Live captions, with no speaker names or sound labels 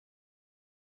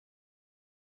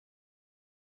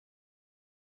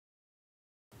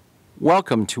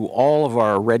Welcome to all of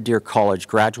our Red Deer College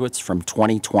graduates from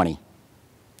 2020.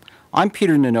 I'm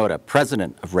Peter Nunoda,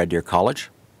 President of Red Deer College.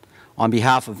 On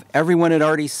behalf of everyone at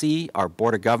RDC, our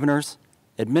Board of Governors,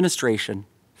 administration,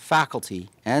 faculty,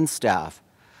 and staff,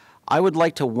 I would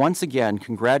like to once again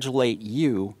congratulate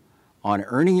you on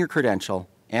earning your credential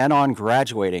and on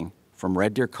graduating from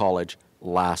Red Deer College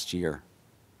last year.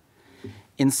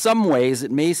 In some ways, it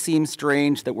may seem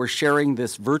strange that we're sharing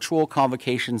this virtual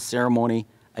convocation ceremony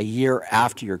a year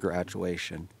after your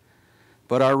graduation,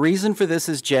 but our reason for this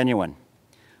is genuine.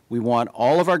 We want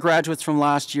all of our graduates from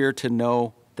last year to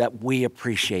know that we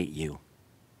appreciate you.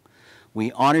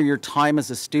 We honor your time as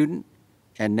a student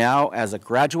and now as a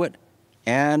graduate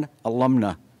and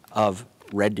alumna of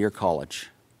Red Deer College.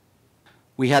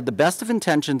 We had the best of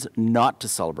intentions not to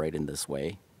celebrate in this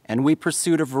way, and we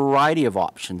pursued a variety of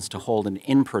options to hold an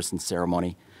in-person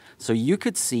ceremony so you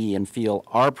could see and feel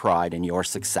our pride in your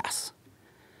success.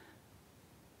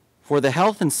 For the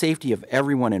health and safety of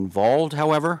everyone involved,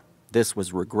 however, this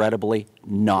was regrettably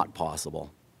not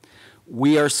possible.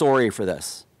 We are sorry for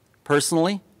this.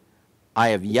 Personally, I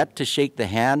have yet to shake the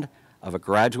hand of a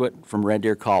graduate from Red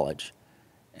Deer College,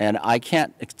 and I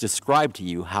can't describe to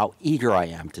you how eager I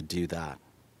am to do that.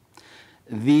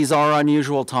 These are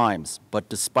unusual times, but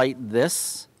despite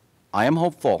this, I am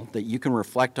hopeful that you can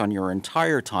reflect on your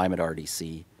entire time at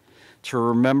RDC to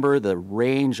remember the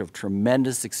range of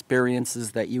tremendous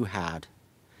experiences that you had.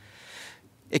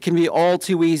 It can be all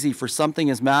too easy for something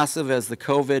as massive as the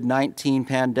COVID-19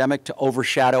 pandemic to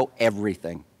overshadow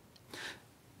everything.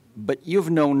 But you've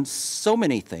known so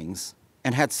many things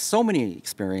and had so many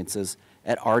experiences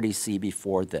at RDC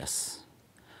before this.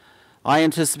 I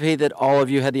anticipate that all of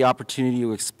you had the opportunity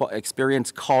to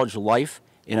experience college life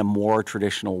in a more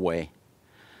traditional way.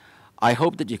 I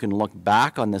hope that you can look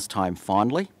back on this time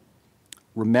fondly,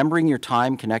 remembering your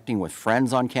time connecting with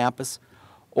friends on campus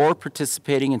or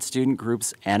participating in student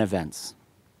groups and events.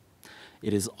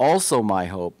 It is also my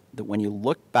hope that when you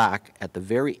look back at the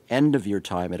very end of your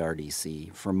time at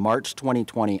RDC from March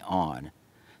 2020 on,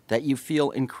 that you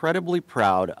feel incredibly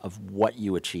proud of what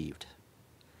you achieved.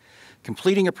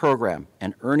 Completing a program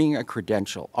and earning a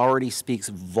credential already speaks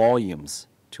volumes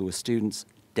to a student's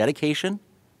dedication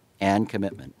and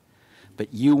commitment.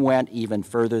 But you went even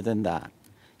further than that.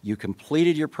 You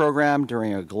completed your program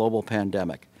during a global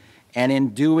pandemic. And in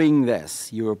doing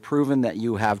this, you have proven that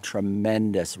you have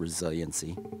tremendous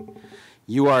resiliency.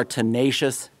 You are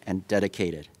tenacious and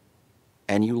dedicated.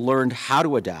 And you learned how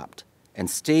to adapt and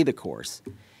stay the course,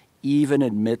 even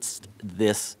amidst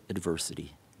this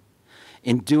adversity.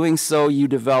 In doing so, you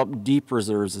develop deep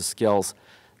reserves of skills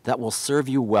that will serve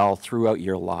you well throughout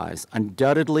your lives.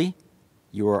 Undoubtedly,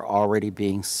 you are already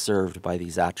being served by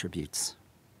these attributes.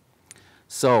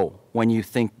 So, when you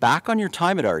think back on your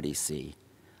time at RDC,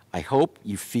 I hope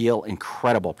you feel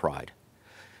incredible pride.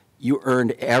 You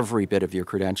earned every bit of your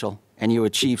credential, and you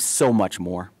achieved so much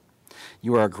more.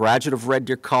 You are a graduate of Red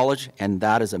Deer College, and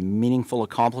that is a meaningful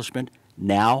accomplishment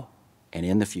now and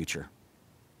in the future.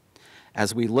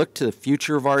 As we look to the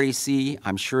future of RDC,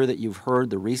 I'm sure that you've heard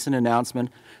the recent announcement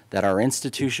that our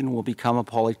institution will become a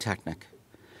polytechnic.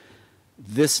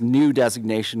 This new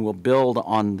designation will build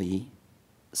on the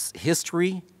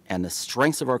history and the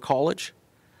strengths of our college,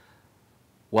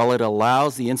 while it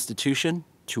allows the institution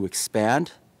to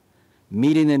expand,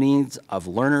 meeting the needs of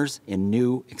learners in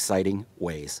new, exciting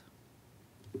ways.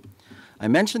 I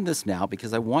mention this now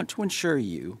because I want to ensure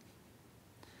you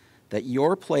that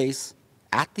your place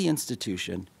at the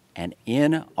institution and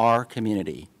in our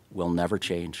community will never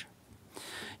change.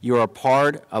 You are a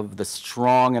part of the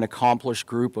strong and accomplished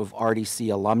group of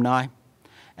RDC alumni,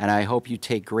 and I hope you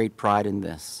take great pride in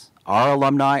this. Our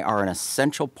alumni are an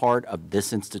essential part of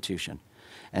this institution,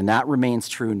 and that remains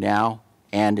true now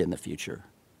and in the future.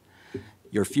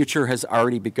 Your future has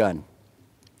already begun,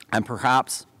 and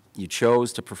perhaps you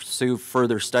chose to pursue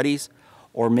further studies,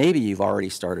 or maybe you've already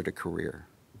started a career.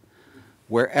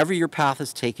 Wherever your path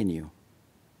has taken you,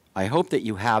 I hope that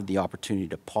you have the opportunity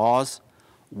to pause,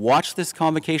 watch this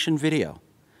convocation video,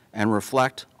 and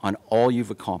reflect on all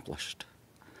you've accomplished.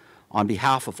 On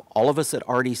behalf of all of us at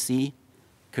RDC,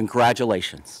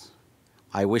 congratulations.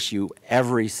 I wish you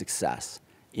every success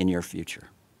in your future.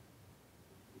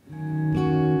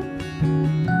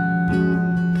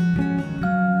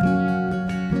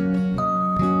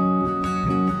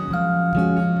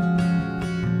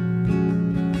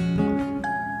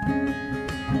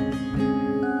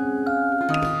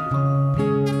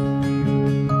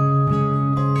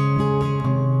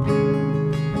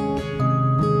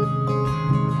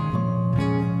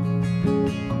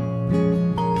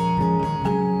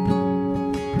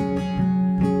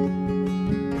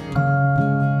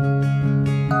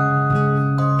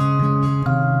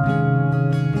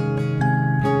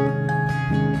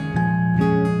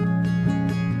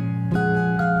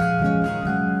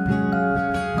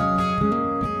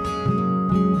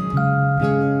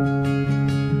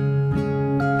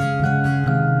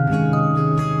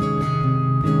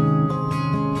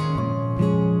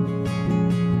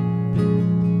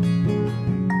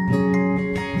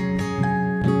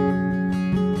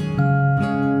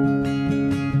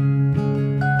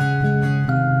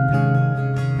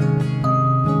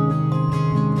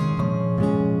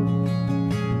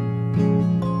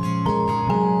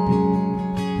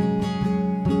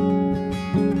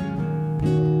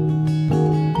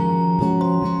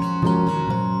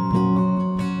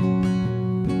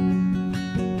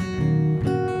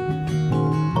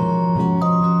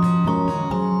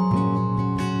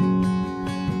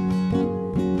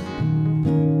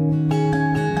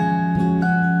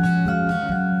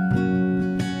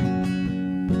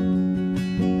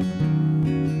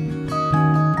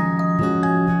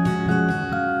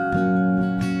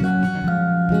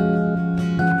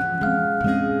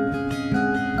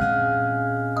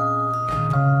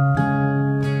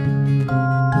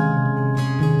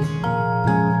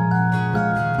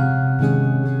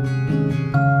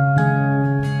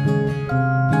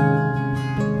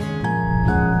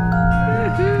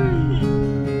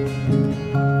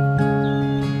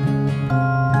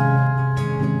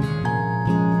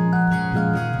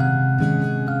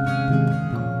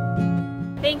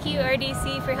 Thank you,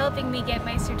 RDC, for helping me get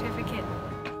my certificate.